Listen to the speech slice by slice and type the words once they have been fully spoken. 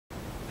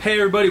Hey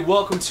everybody,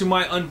 welcome to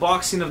my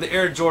unboxing of the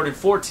Air Jordan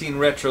 14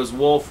 Retros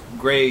Wolf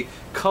Gray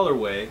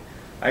colorway.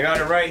 I got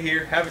it right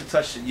here, haven't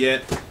touched it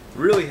yet.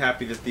 Really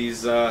happy that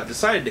these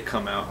decided to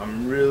come out.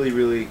 I'm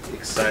really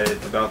excited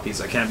about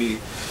these. I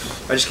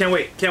just can't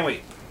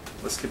wait.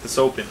 Let's get this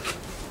open.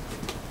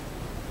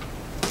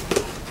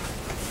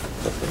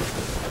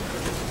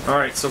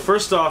 Alright, so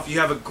first off, you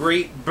have a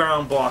great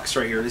brown box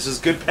right here. This is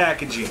good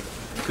packaging.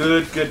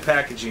 Good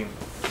packaging.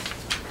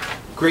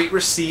 Great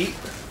receipt.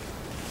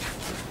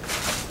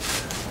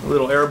 A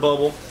little air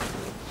bubble.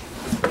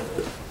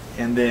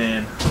 And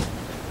then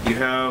you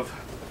have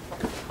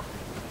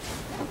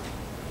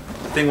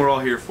the thing we're all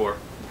here for.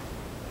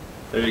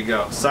 There you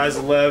go. Size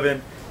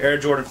 11, Air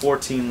Jordan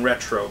 14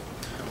 Retro.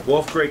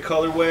 Wolf Gray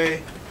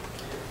colorway.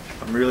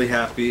 I'm really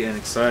happy and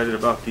excited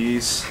about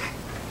these.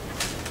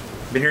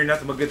 Been hearing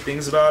nothing but good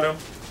things about them.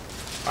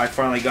 I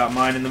finally got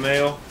mine in the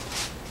mail,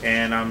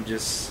 and I'm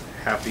just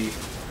happy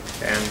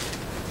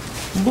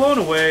and blown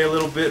away a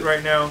little bit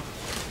right now.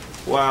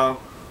 Wow.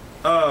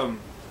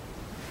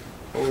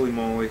 Holy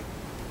moly.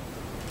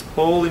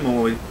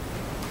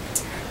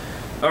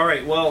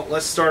 Alright, well,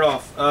 let's start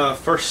off.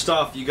 First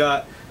off, you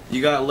got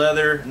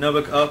leather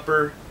nubuck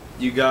upper,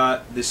 you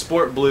got the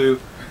sport blue,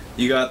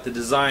 you got the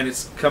design.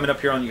 It's coming up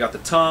here on, you got the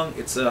tongue.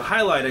 It's a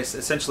highlight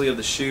essentially of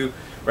the shoe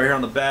right here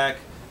on the back.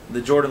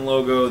 The Jordan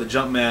logo, the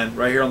Jumpman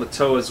right here on the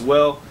toe as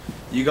well.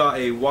 You got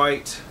a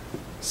white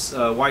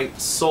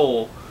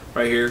sole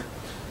right here.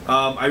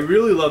 I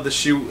really love the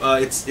shoe.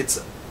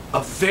 It's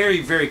a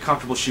very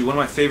comfortable shoe. One of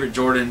my favorite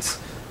Jordans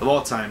of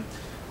all time.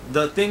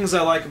 The things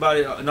I like about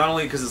it, not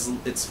only because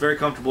it's very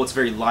comfortable, it's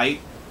very light.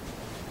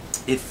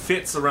 It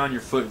fits around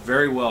your foot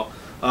very well.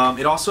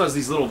 It also has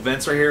these little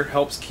vents right here.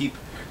 Helps keep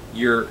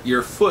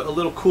your foot a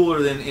little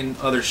cooler than in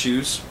other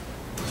shoes.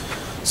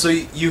 So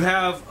you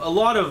have a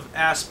lot of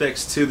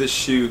aspects to this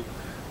shoe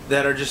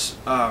that are just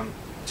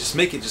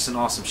make it just an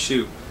awesome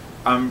shoe.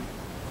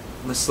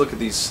 Let's look at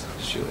these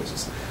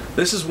shoelaces.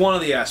 This is one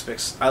of the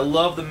aspects. I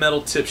love the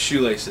metal tip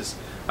shoelaces.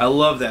 I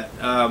love that.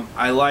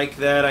 I like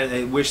that.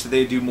 I wish that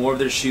they do more of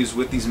their shoes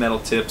with these metal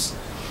tips.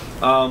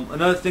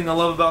 Another thing I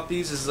love about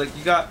these is look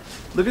at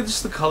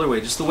just the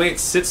colorway, just the way it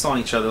sits on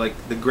each other, like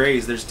the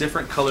grays. There's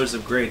different colors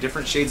of gray,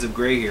 different shades of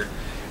gray here.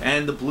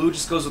 And the blue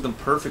just goes with them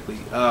perfectly.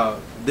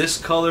 This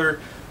color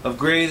of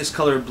gray, this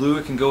color of blue,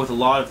 it can go with a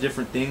lot of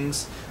different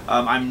things.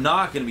 I'm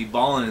not going to be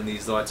balling in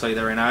these though, I tell you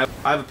that right now.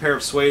 I have a pair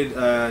of suede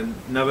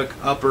nubuck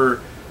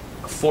upper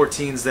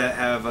 14s that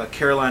have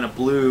Carolina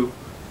blue,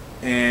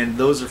 and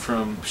those are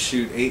from,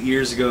 shoot, 8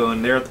 years ago,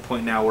 and they're at the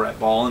point now where I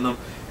ball in them,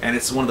 and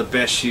it's one of the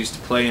best shoes to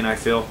play in, I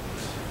feel.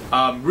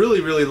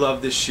 Really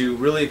love this shoe,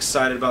 really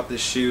excited about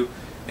this shoe.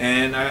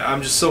 And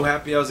I'm just so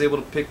happy I was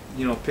able to pick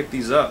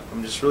these up.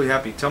 I'm just really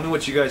happy. Tell me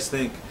what you guys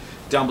think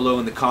down below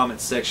in the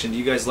comments section. Do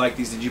you guys like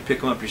these? Did you pick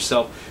them up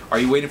yourself? Are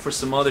you waiting for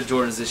some other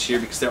Jordans this year?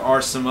 Because there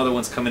are some other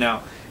ones coming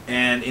out.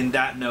 And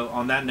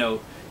on that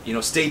note,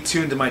 stay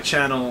tuned to my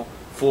channel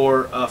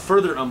for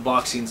further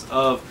unboxings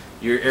of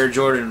your Air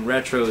Jordan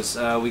Retros.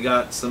 We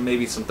got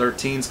maybe some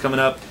 13s coming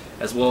up,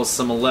 as well as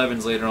some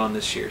 11s later on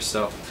this year.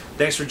 So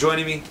thanks for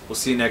joining me. We'll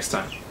see you next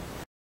time.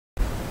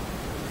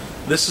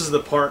 This is the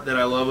part that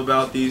I love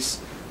about these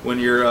when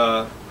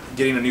you're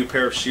getting a new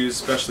pair of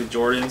shoes, especially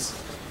Jordans.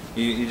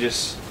 You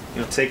just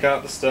take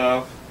out the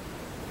stuff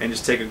and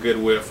just take a good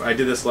whiff. I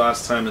did this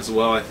last time as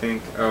well, I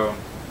think.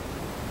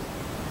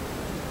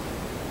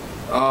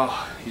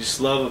 Oh, you just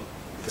love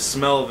the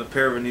smell of a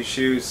pair of new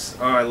shoes.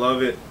 Oh, I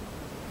love it.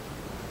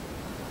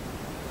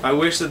 I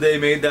wish that they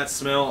made that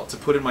smell to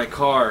put in my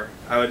car.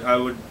 I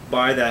would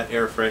buy that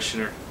air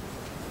freshener.